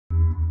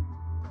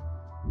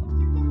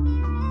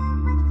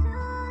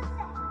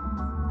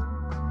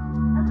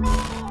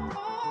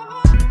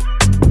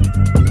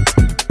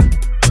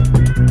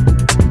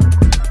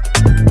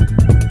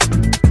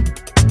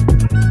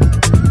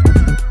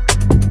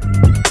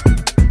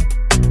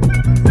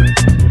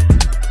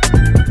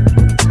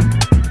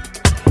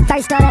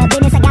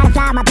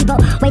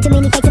Way too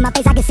many fakes in my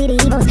face, I can see the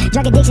evils.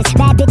 Drug addictions,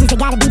 bad bitches, they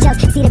gotta be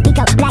jokes. See the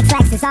pico, black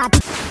slacks, it's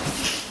RP.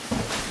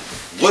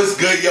 What's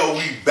good, yo?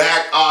 We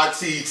back,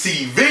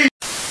 RTTV.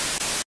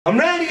 I'm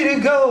ready to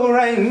go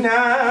right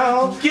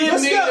now.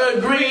 Give me the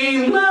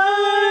green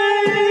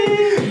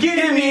light.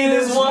 Give me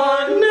this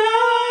one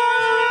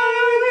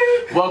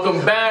night.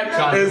 Welcome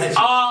back. It's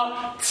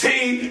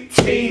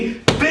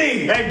RTTV.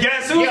 And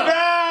guess who's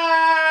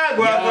back?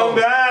 Welcome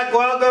back,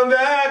 welcome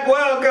back,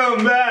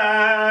 welcome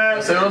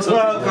back.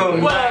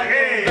 Welcome back.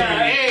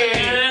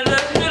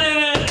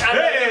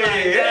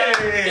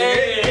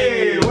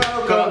 Hey,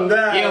 welcome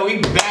back. Yo,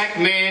 we back,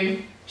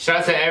 man.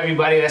 Shout out to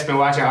everybody that's been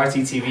watching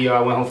RTTV. Yo,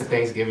 I went home for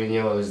Thanksgiving.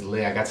 Yo, it was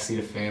lit. I got to see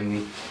the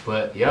family.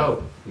 But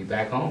yo, we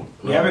back home.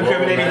 We have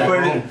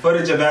incriminating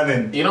footage of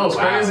Evan. You know what's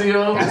crazy,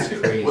 yo? That's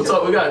crazy. What's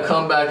up? We got to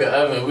come back of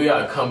Evan. We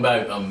got to come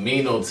back of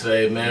MINO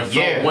today, man.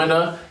 From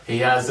winner, he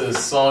has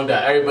this song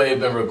that everybody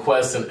been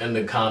requesting in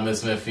the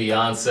comments, man.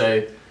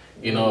 Fiance.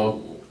 You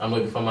know, I'm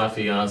looking for my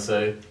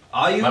fiance.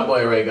 Are you? My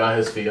boy Ray got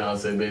his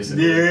fiance,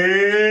 basically.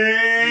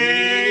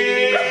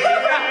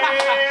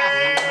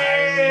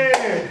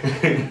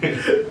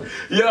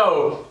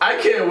 Yo, I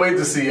can't wait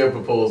to see your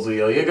proposal,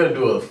 yo. You're gonna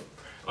do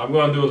I'm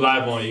gonna do it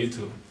live on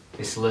YouTube.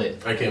 It's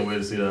lit. I can't wait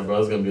to see that, bro.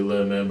 It's gonna be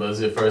lit, man. But it's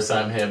your first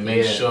time here.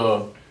 Make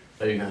sure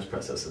that you guys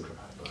press that subscribe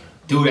button.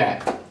 Do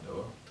that.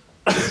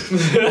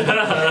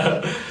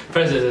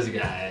 Press this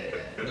guy.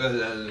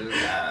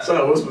 So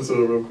I whisper to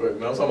it real quick,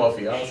 man. I'm talking about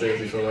fiance. If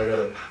you feel like I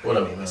gotta,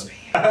 whatever, man.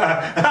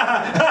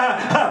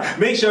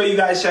 Make sure you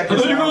guys check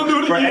us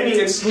out for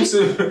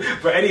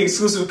any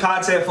exclusive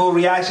content, full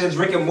reactions,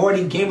 Rick and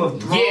Morty, Game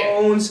of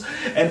Thrones,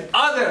 and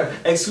other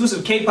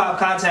exclusive K-pop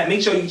content.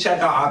 Make sure you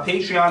check out our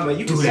Patreon where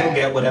you can still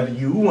get whatever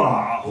you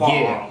want. So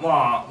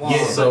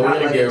we're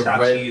gonna get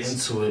right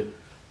into it.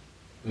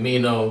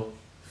 MINO,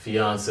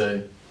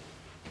 fiance.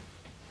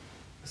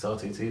 It's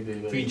RTTV,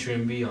 baby.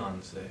 Featuring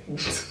Beyonce.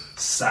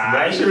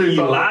 Side,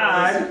 you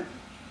lied.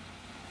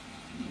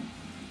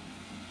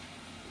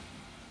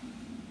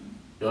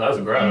 Yo, that's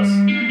grass. Oh,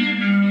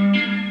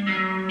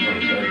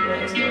 that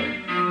grass, though.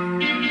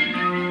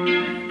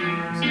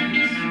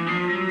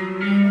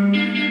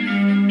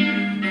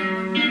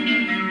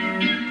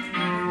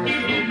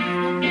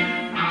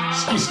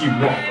 Excuse you,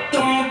 bro.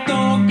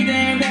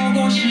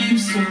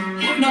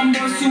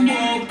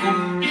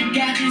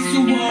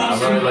 I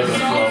really like that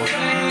flow.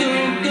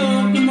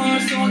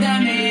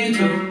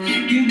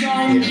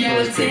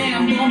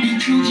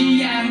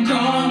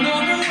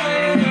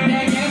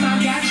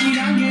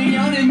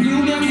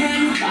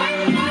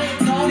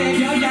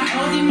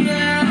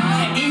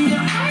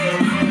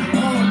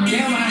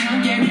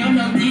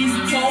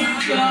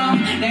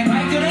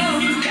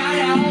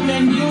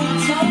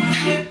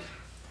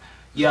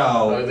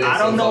 Yo, I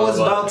don't know what's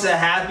about to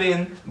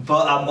happen,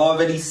 but I'm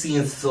already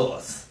seeing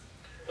sauce.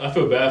 I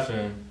feel bad for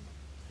him.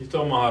 He's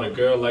talking about how the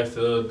girl likes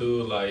the other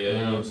dude, like, you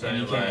know what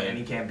I'm saying? And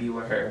he can't be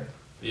with her.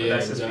 Yeah,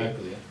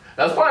 exactly.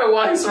 That's probably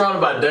why he's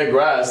surrounded by dead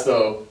grass,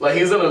 though. Like,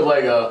 he's in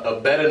a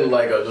bed in,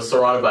 just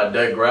surrounded by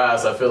dead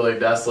grass. I feel like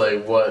that's,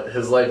 like, what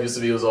his life used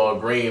to be, was all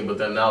green, but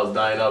then now it's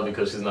dying out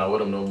because she's not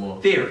with him no more.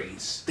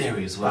 Theories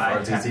with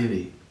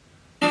RTTV.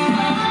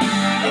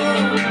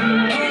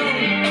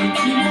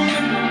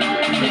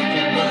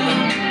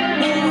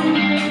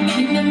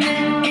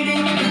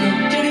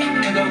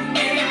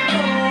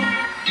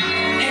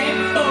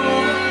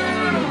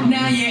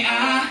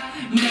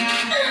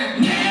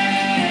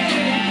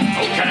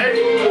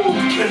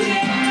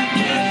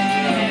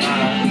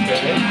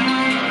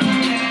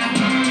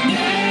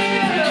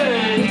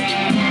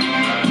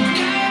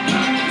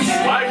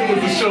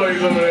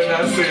 Shorties over there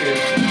not singing.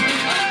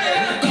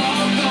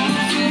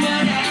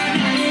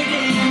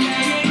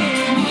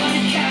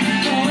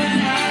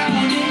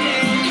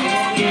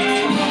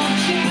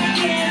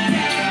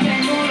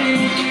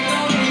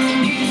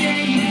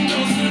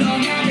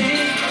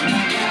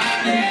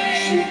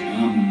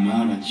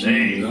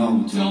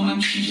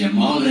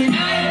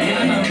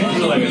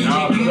 Like a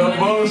novel. No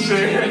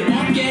bullshit.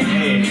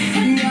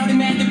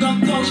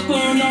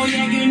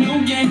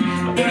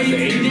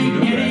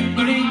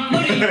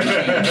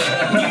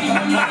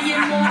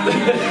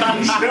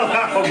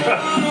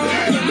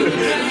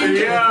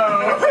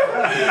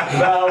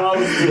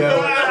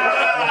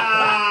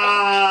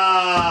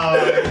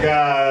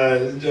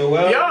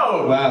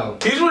 Yo, wow.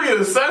 He's really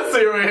the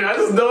sensei right here. I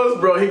just noticed,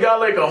 bro. He got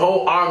like a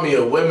whole army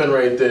of women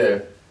right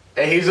there,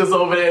 and he's just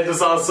over there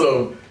just on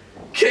some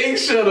king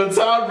shit on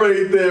top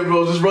right there,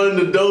 bro. Just running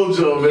the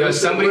dojo, man. Yo,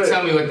 somebody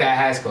tell me what that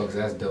hat's called, cause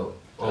that's dope.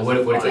 Or what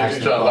it's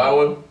actually called. Buy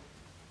one?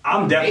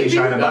 I'm definitely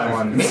trying to buy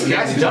one. Maybe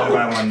that's dope.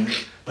 Buy one.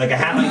 Like a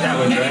hat like that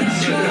with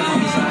dreads.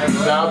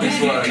 That'll be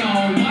smart.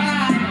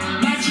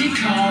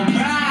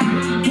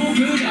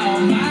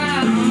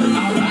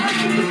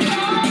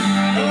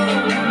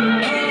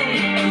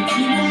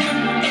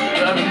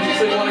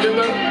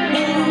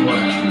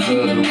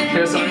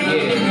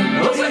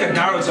 It looks like a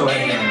Naruto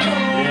head.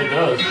 Yeah, it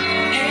does.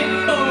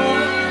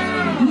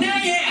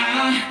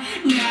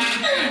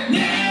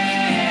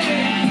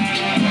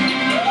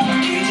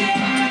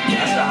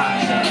 That's the hot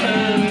shot.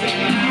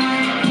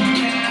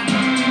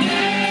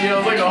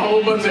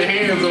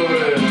 hands over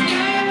there.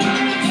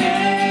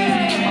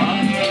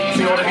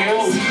 See all the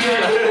hands?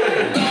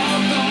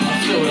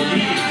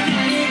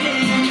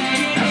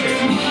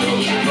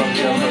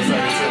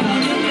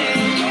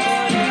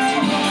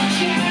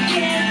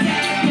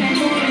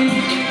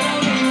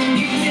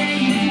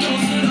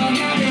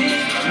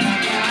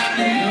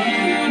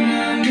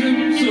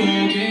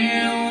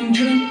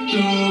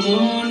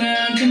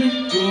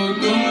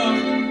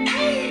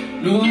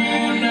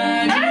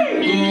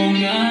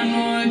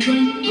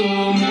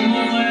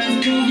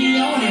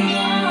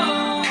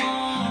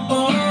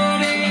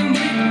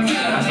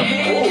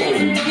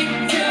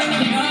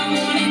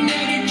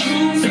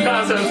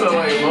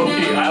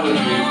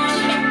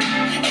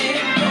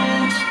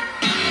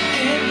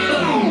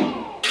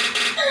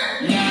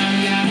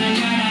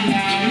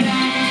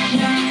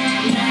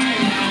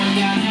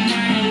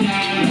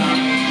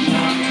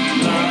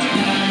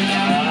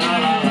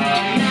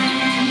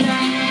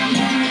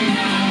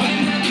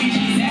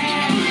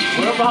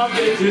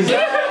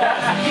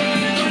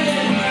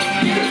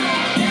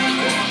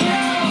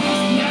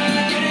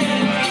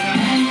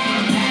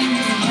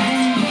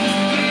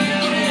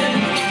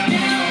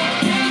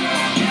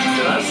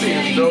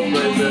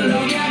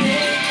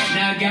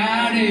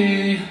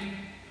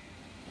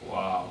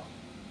 Wow.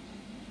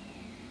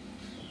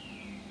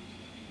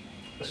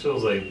 That shit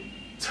was like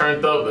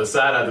turned up and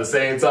sad at the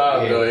same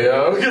time, though,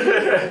 yo.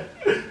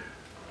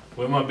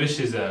 Where my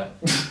bitches at?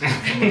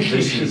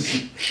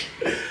 Bitches.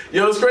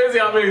 Yo, it's crazy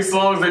how many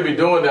songs they be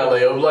doing now.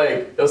 Like,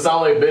 it'll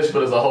sound like bitch,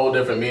 but it's a whole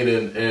different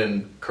meaning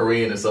in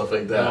Korean and stuff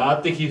like that. Nah,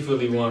 I think he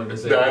fully wanted to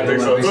say Nah, I think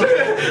so.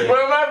 bitches.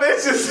 Where my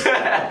bitches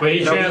at? But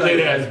he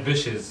translated it as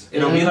bitches.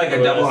 It'll be like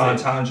a double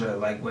entendre,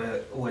 like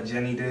what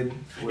Jenny did.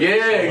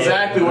 Yeah,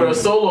 exactly. With a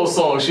solo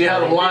song, she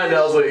had a line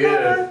that was like,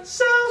 yeah.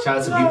 Shout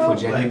out to beautiful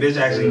Jenny. Like bitch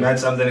actually meant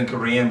something in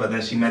Korean, but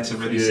then she meant to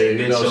really say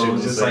bitch. So it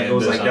was just like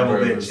double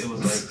bitch. It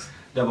was like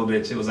double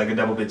bitch. It was like a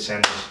double bitch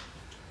sandwich.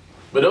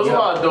 But there was a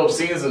lot of dope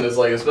scenes in this,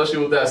 like especially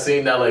with that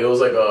scene that like it was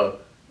like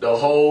the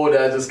hole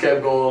that just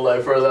kept going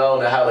like further out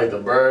and it had like the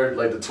bird,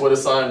 like the Twitter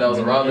sign that was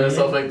around there and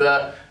stuff like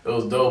that. It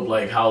was dope,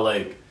 like how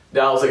like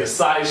that was like a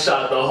side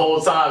shot the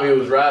whole time he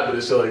was rapping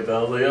and shit like that.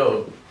 I was like,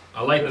 yo.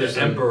 I like the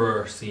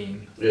Emperor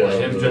scene. Yeah, like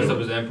him dressed up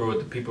as Emperor with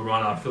the people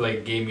around. I feel like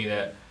it gave me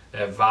that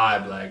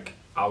vibe. Like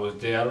I was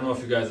there. I don't know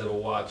if you guys ever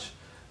watched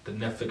the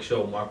Netflix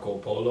show Marco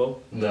Polo.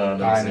 No, I've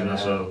never seen that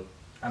show.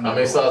 How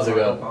many stars it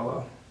got?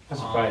 I'm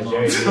surprised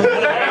Jerry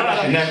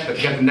got the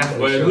Netflix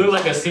But it show. looked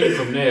like a scene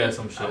from there or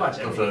some shit.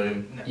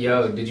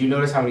 Yo, did you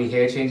notice how many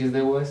hair changes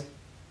there was?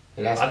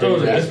 I thought it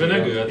was a different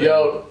nigga.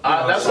 Yo,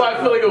 that's why I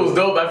feel like it was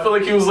dope. I feel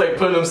like he was like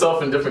putting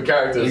himself in different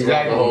characters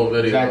throughout the whole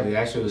video. Exactly,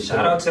 that shit was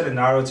Shout out to the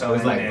Naruto. It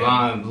was like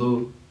blonde,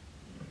 blue.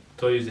 I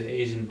thought he was an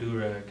Asian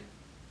do-rag.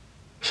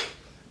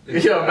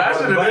 Yo,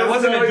 imagine but it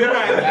wasn't a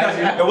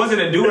do-rag. It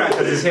wasn't a do-rag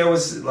because his hair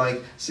was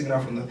like sticking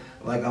out from the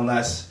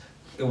unless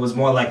it was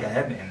more like a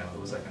headband though. It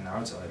was like a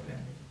Naruto headband.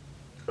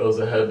 It was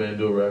a headband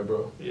do-rag,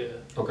 bro. Yeah.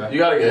 Okay. You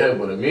gotta get hit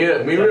with it. Me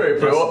already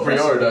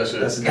pre-ordered that shit.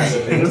 That's the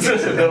thing.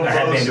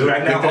 Headband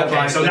do-rag now.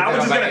 Okay. So now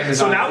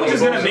we're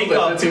just gonna make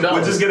up.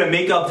 We're just gonna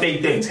make up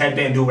fake things.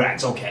 Headband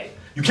do-rags. Okay.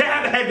 You can't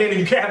have a headband and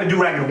you can't have a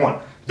do-rag in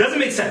one. Doesn't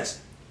make sense.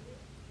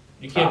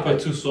 You can't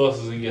put two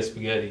sauces and get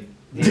spaghetti.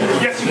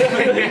 Yes, you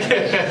can.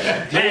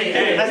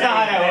 Hey, that's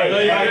not how that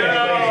works.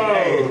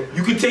 Hey,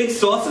 you could take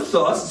sauce and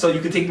sauce, so you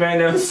could take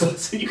marinara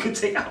sauce, and you could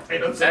take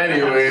Alfredo sauce.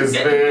 Anyways,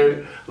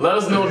 man, let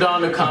us know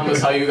down in the comments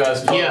how you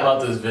guys feel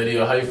about this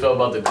video, how you feel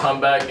about the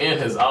comeback and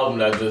his album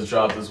that just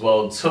dropped as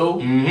well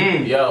too.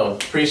 Yo,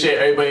 appreciate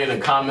everybody in the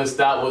comments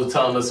that was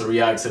telling us to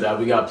react to that.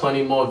 We got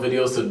plenty more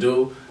videos to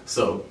do,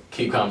 so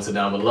keep commenting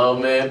down below,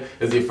 man.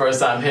 If it's your first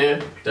time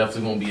here,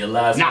 definitely won't be your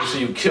last. Make sure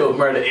you kill,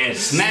 murder, and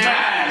smash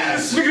that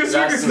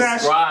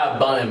subscribe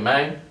button,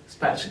 man. It's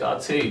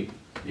Patricrt RT,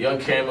 young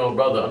cameo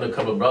brother,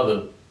 undercover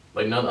brother,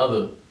 like none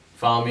other.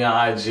 Follow me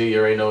on IG, you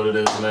already know what it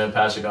is, man.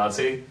 Patricrt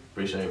RT.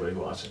 Appreciate everybody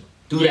watching.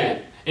 Do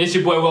that. It's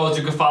your boy Wells.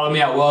 You can follow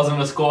me at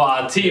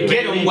Wells_RT.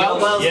 Get him,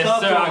 Wells.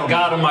 Yes, sir. I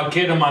got him. I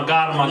get him. I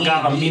got him. I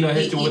got him. MINO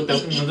hit you with the.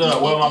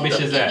 Where my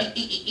bitches at?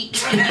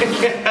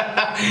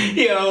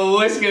 Yo,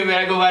 what's good, man?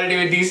 I go by the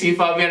name of DC.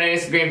 Follow me on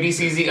Instagram,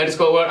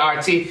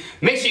 BCZ_WorldRT.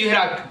 Make sure you hit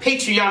our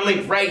Patreon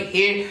link right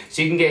here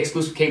so you can get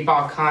exclusive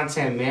K-pop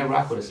content, man.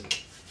 Rock with us.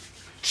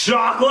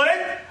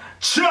 Chocolate!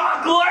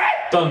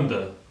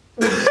 Thunder.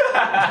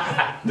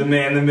 The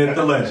man, the myth,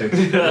 the legend.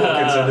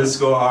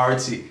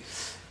 _RT.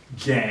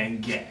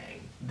 Gang.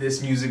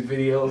 This music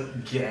video,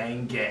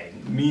 gang.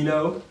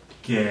 MINO,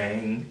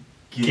 gang.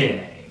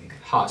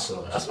 Hot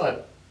sauce. That's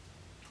what.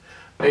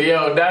 Hey,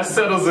 yo, that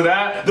settles it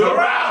at the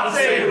round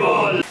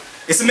table.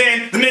 It's the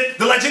man, the myth,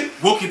 the legend,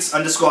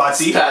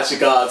 Wilkins_RT.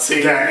 Patricrt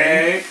RT,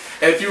 man.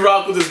 And if you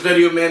rock with this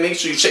video, man, make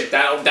sure you check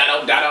that out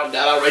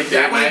right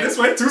there, man. This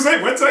way,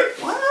 Tuesday, Wednesday.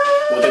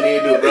 What they need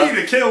to do, bro? They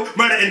need to kill,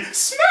 murder, and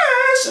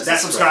smash that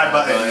subscribe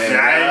button.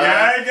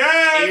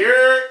 Gang.